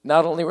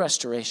 not only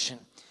restoration,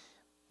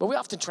 but we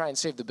often try and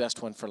save the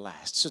best one for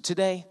last. So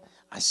today,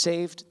 I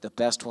saved the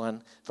best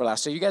one for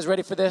last. So you guys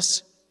ready for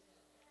this?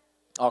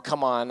 Oh,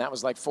 come on. That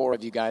was like 4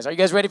 of you guys. Are you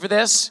guys ready for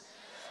this?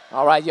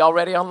 All right, y'all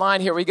ready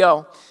online? Here we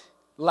go.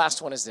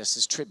 Last one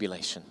is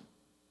tribulation.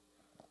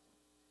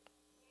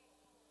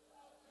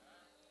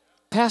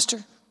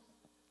 Pastor,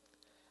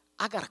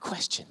 I got a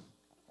question.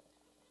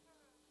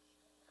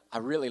 I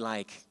really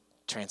like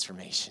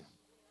transformation.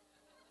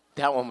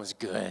 That one was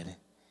good.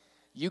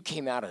 You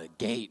came out of the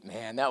gate,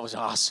 man. That was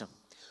awesome.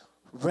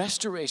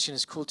 Restoration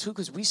is cool too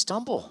because we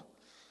stumble.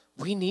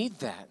 We need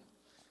that.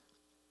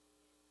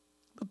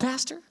 But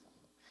Pastor,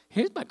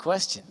 here's my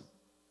question.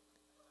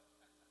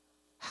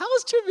 How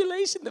is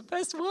tribulation the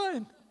best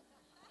one?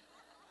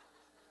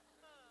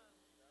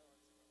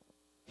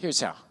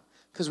 Here's how.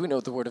 Because we know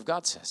what the Word of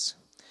God says.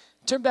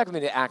 Turn back with me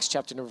to Acts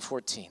chapter number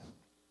 14.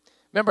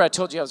 Remember I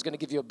told you I was going to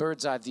give you a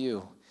bird's eye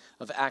view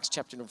of Acts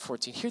chapter number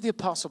 14. Here the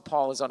Apostle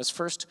Paul is on his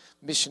first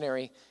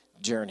missionary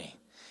journey.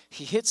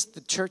 He hits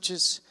the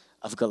churches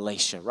of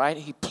Galatia, right?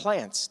 He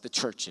plants the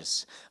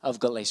churches of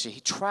Galatia.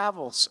 He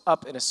travels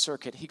up in a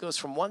circuit. He goes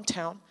from one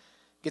town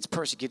gets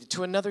persecuted,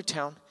 to another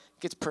town,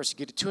 gets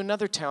persecuted, to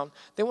another town.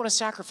 They want to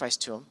sacrifice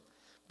to him,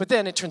 but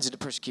then it turns into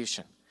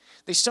persecution.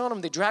 They stone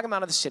him, they drag him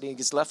out of the city, he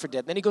gets left for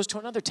dead. Then he goes to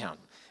another town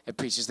and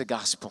preaches the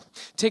gospel.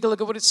 Take a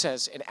look at what it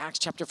says in Acts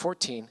chapter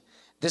 14,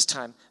 this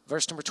time,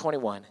 verse number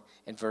 21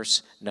 and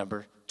verse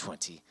number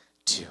 22.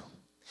 It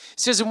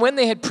says, and when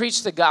they had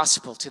preached the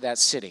gospel to that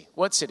city,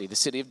 what city? The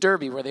city of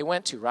Derbe, where they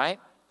went to, right?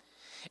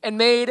 And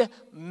made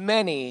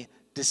many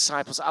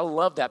disciples. I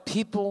love that.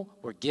 People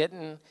were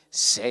getting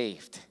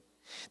saved.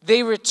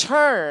 They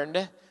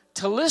returned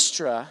to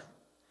Lystra,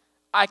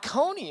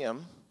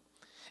 Iconium,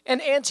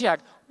 and Antioch.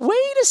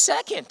 Wait a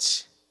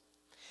second.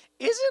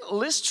 Isn't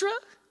Lystra,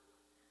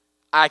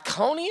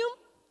 Iconium,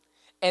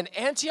 and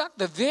Antioch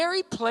the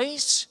very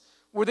place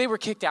where they were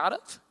kicked out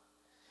of?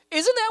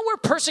 Isn't that where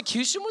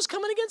persecution was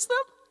coming against them?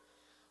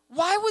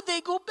 Why would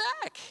they go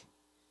back?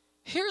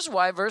 Here's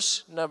why,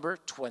 verse number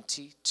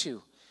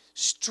 22.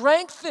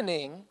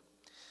 Strengthening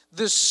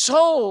the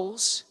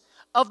souls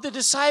of the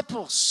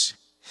disciples.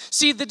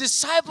 See, the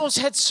disciples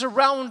had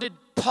surrounded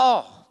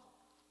Paul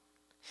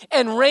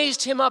and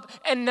raised him up,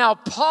 and now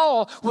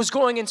Paul was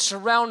going and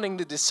surrounding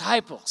the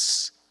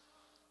disciples.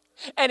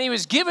 And he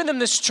was giving them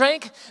the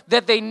strength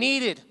that they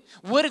needed.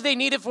 What did they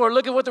need it for?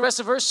 Look at what the rest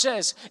of the verse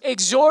says.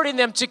 Exhorting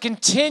them to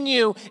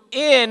continue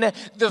in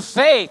the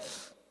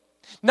faith.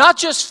 Not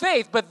just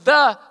faith, but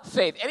the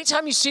faith.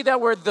 Anytime you see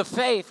that word, the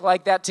faith,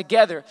 like that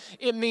together,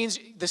 it means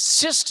the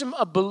system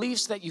of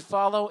beliefs that you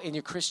follow in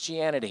your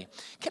Christianity.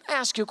 Can I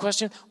ask you a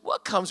question?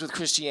 What comes with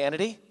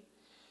Christianity?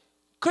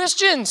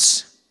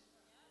 Christians.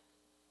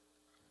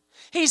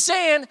 He's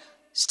saying,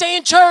 stay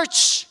in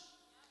church,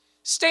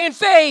 stay in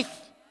faith,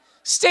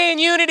 stay in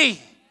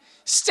unity,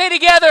 stay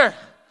together.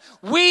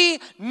 We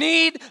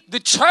need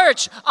the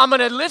church. I'm going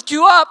to lift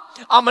you up.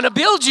 I'm going to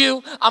build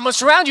you. I'm going to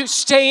surround you.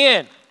 Stay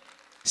in.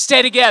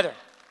 Stay together.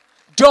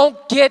 Don't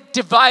get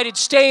divided.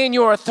 Stay in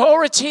your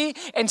authority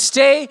and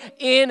stay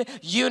in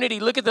unity.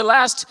 Look at the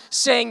last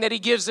saying that he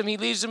gives them. He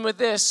leaves them with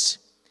this.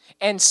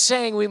 And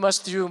saying we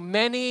must through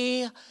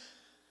many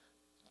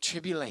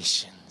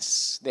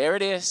tribulations. There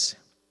it is.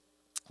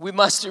 We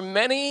must through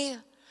many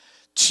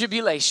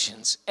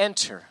tribulations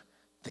enter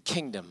the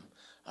kingdom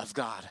of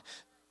God.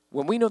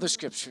 When we know the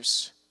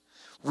scriptures,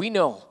 we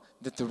know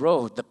that the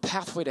road, the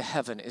pathway to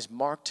heaven is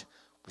marked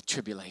with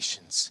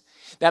tribulations.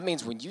 That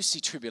means when you see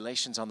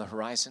tribulations on the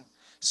horizon,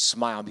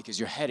 smile because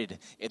you're headed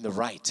in the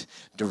right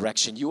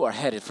direction. You are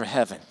headed for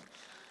heaven.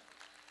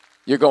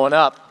 You're going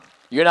up.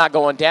 You're not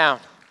going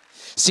down.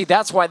 See,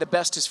 that's why the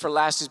best is for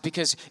last, is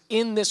because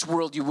in this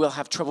world you will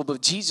have trouble.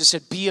 But Jesus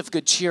said, be of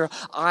good cheer.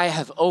 I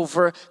have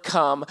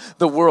overcome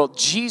the world.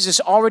 Jesus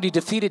already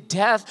defeated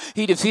death.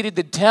 He defeated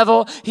the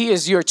devil. He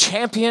is your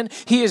champion.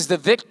 He is the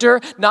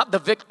victor, not the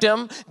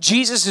victim.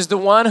 Jesus is the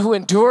one who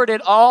endured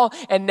it all.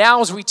 And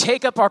now as we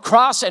take up our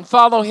cross and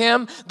follow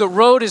him, the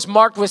road is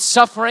marked with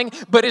suffering,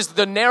 but it's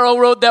the narrow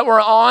road that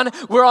we're on.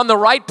 We're on the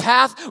right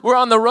path. We're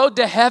on the road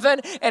to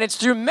heaven. And it's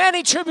through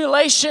many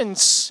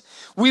tribulations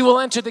we will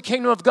enter the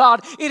kingdom of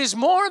God. It is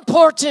more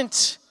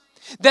important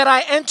that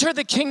I enter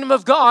the kingdom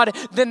of God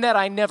than that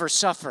I never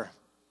suffer.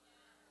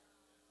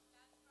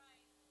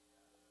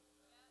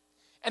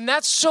 And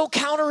that's so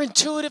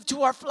counterintuitive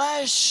to our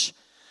flesh.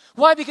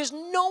 Why? Because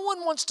no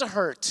one wants to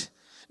hurt.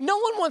 No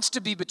one wants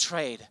to be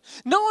betrayed.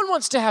 No one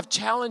wants to have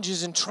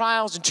challenges and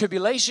trials and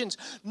tribulations.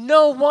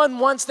 No one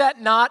wants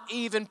that, not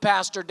even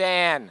Pastor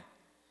Dan.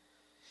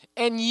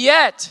 And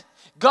yet,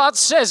 God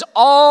says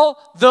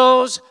all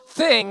those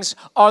things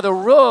are the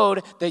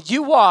road that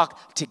you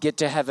walk to get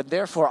to heaven.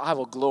 Therefore, I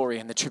will glory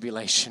in the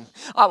tribulation.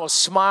 I will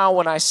smile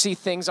when I see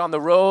things on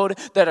the road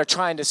that are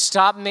trying to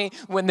stop me.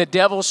 When the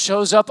devil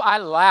shows up, I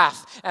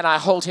laugh and I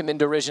hold him in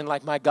derision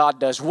like my God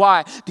does.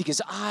 Why?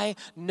 Because I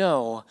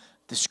know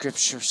the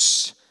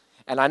scriptures.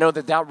 And I know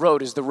that that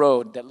road is the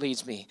road that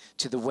leads me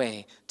to the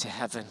way to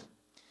heaven.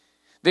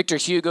 Victor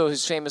Hugo,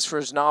 who's famous for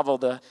his novel,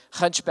 The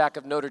Hunchback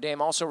of Notre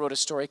Dame, also wrote a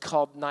story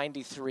called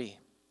 93.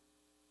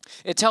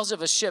 It tells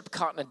of a ship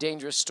caught in a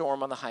dangerous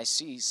storm on the high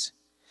seas.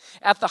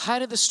 At the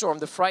height of the storm,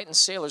 the frightened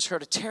sailors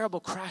heard a terrible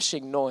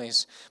crashing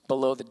noise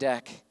below the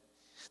deck.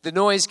 The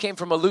noise came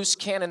from a loose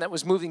cannon that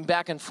was moving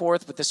back and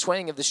forth with the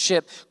swaying of the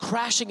ship,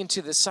 crashing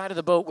into the side of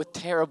the boat with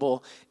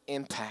terrible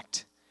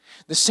impact.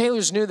 The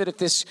sailors knew that if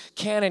this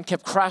cannon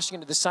kept crashing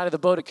into the side of the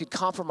boat, it could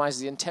compromise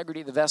the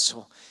integrity of the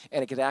vessel,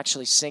 and it could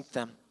actually sink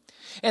them.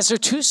 And so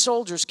 2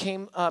 soldiers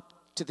came up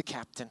to the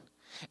captain,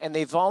 and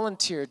they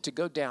volunteered to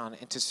go down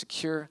and to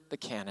secure the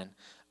cannon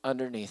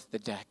underneath the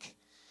deck.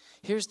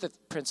 Here's the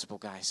principle,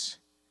 guys,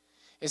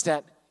 is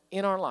that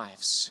in our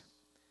lives,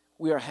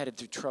 we are headed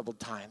through troubled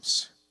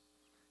times.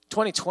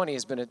 2020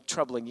 has been a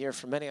troubling year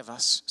for many of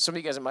us. Some of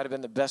you guys, it might have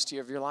been the best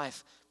year of your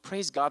life.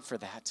 Praise God for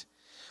that.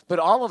 But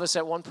all of us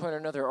at one point or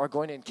another are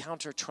going to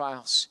encounter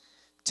trials,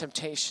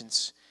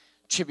 temptations,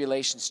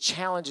 tribulations,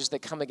 challenges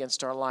that come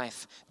against our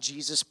life.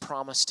 Jesus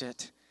promised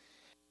it.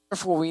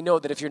 Therefore, we know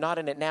that if you're not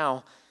in it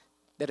now,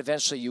 that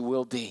eventually you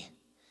will be.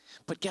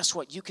 But guess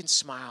what? You can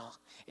smile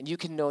And you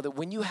can know that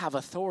when you have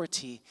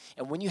authority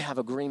and when you have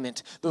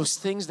agreement, those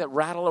things that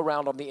rattle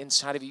around on the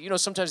inside of you,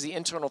 sometimes the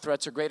internal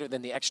threats are greater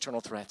than the external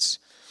threats.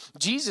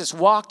 Jesus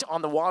walked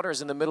on the waters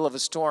in the middle of a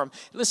storm.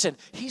 Listen,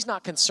 he's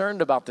not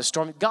concerned about the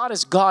storm. God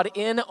is God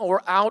in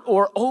or out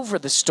or over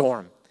the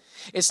storm.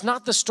 It's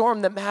not the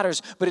storm that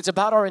matters, but it's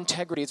about our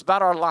integrity. It's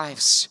about our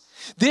lives.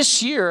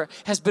 This year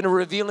has been a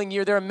revealing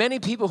year. There are many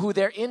people who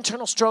their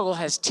internal struggle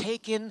has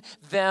taken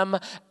them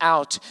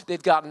out.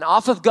 They've gotten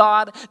off of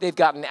God. They've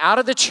gotten out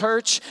of the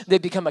church.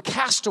 They've become a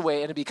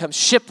castaway and have become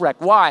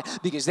shipwrecked. Why?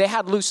 Because they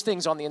had loose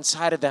things on the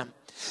inside of them.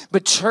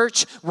 But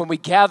church, when we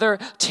gather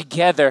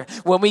together,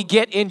 when we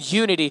get in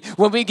unity,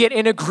 when we get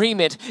in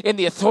agreement in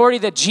the authority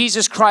that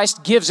Jesus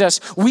Christ gives us,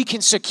 we can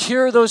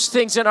secure those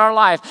things in our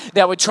life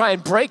that would try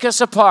and break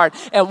us apart,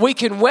 and we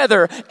can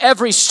weather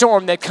every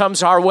storm that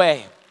comes our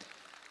way.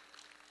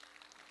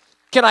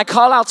 Can I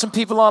call out some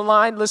people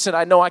online? Listen,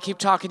 I know I keep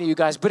talking to you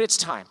guys, but it's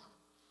time.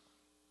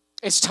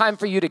 It's time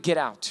for you to get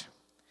out.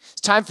 It's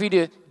time for you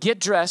to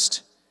get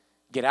dressed.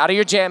 Get out of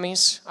your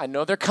jammies. I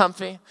know they're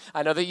comfy.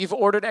 I know that you've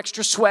ordered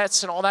extra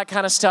sweats and all that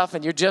kind of stuff,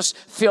 and you're just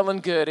feeling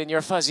good in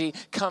your fuzzy,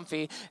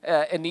 comfy,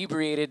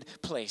 inebriated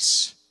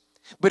place.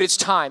 But it's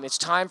time. It's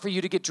time for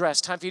you to get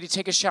dressed. Time for you to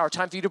take a shower.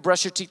 Time for you to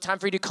brush your teeth. Time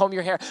for you to comb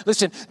your hair.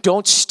 Listen,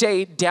 don't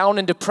stay down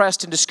and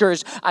depressed and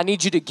discouraged. I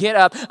need you to get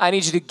up. I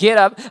need you to get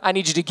up. I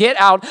need you to get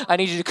out. I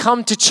need you to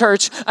come to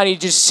church. I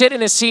need you to sit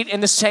in a seat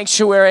in the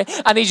sanctuary.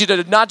 I need you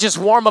to not just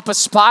warm up a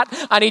spot.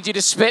 I need you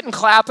to spit and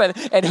clap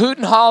and hoot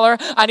and holler.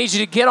 I need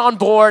you to get on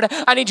board.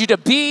 I need you to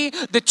be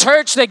the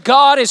church that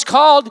God has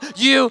called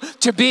you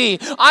to be.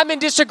 I'm in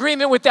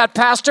disagreement with that,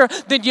 Pastor.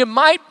 Then you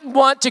might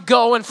want to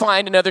go and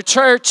find another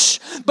church.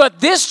 But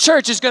this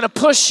church is going to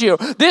push you.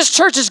 This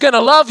church is going to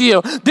love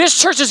you. This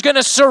church is going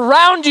to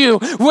surround you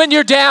when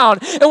you're down.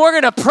 And we're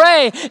going to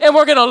pray and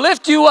we're going to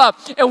lift you up.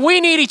 And we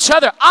need each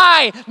other.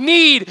 I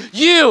need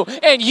you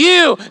and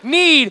you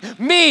need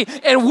me.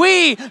 And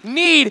we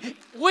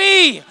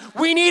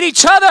need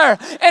each other.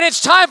 And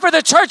it's time for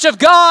the church of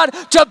God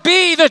to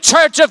be the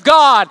church of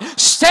God.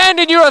 Stand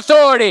in your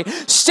authority.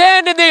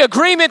 Stand in the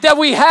agreement that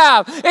we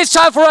have. It's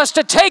time for us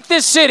to take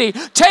this city,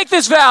 take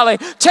this valley,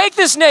 take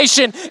this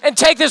nation, and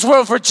take this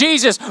world for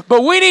Jesus.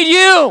 But we need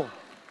you.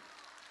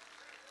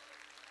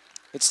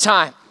 It's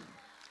time.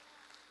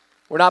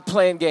 We're not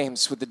playing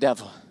games with the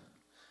devil.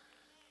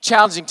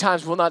 Challenging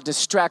times will not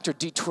distract or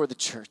detour the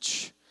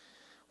church.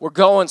 We're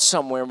going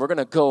somewhere, and we're going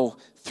to go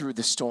through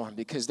the storm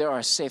because there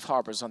are safe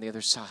harbors on the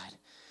other side.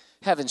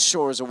 Heaven's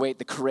shores await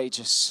the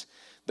courageous,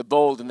 the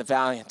bold, and the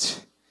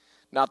valiant,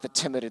 not the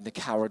timid and the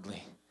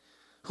cowardly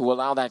who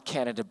allow that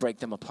cannon to break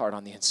them apart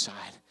on the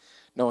inside.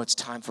 No, it's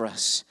time for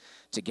us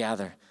to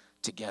gather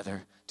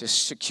together to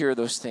secure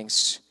those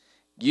things.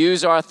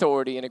 Use our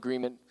authority in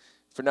agreement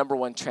for number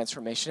one,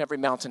 transformation. Every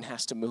mountain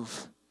has to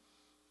move.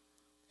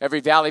 Every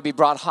valley be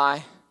brought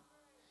high.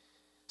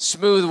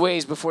 Smooth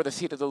ways before the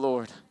feet of the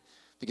Lord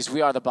because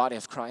we are the body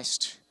of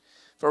Christ.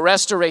 For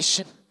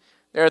restoration,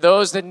 there are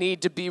those that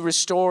need to be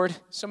restored.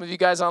 Some of you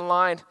guys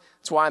online,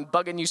 that's why I'm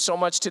bugging you so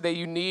much today.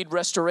 You need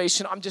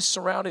restoration. I'm just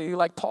surrounding you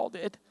like Paul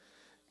did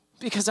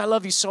because I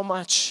love you so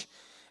much.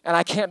 And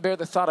I can't bear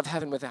the thought of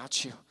heaven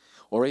without you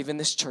or even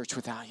this church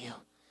without you.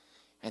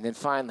 And then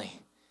finally,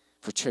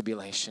 for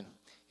tribulation,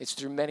 it's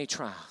through many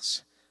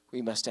trials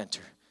we must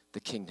enter the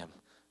kingdom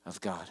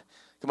of God.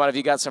 Come on, if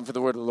you got something for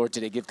the word of the Lord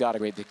today, give God a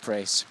great big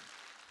praise.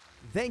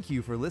 Thank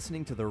you for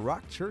listening to the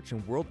Rock Church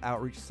and World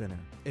Outreach Center.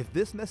 If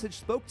this message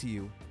spoke to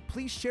you,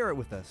 please share it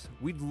with us.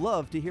 We'd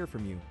love to hear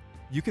from you.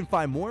 You can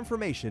find more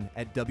information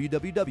at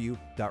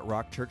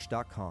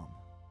www.rockchurch.com.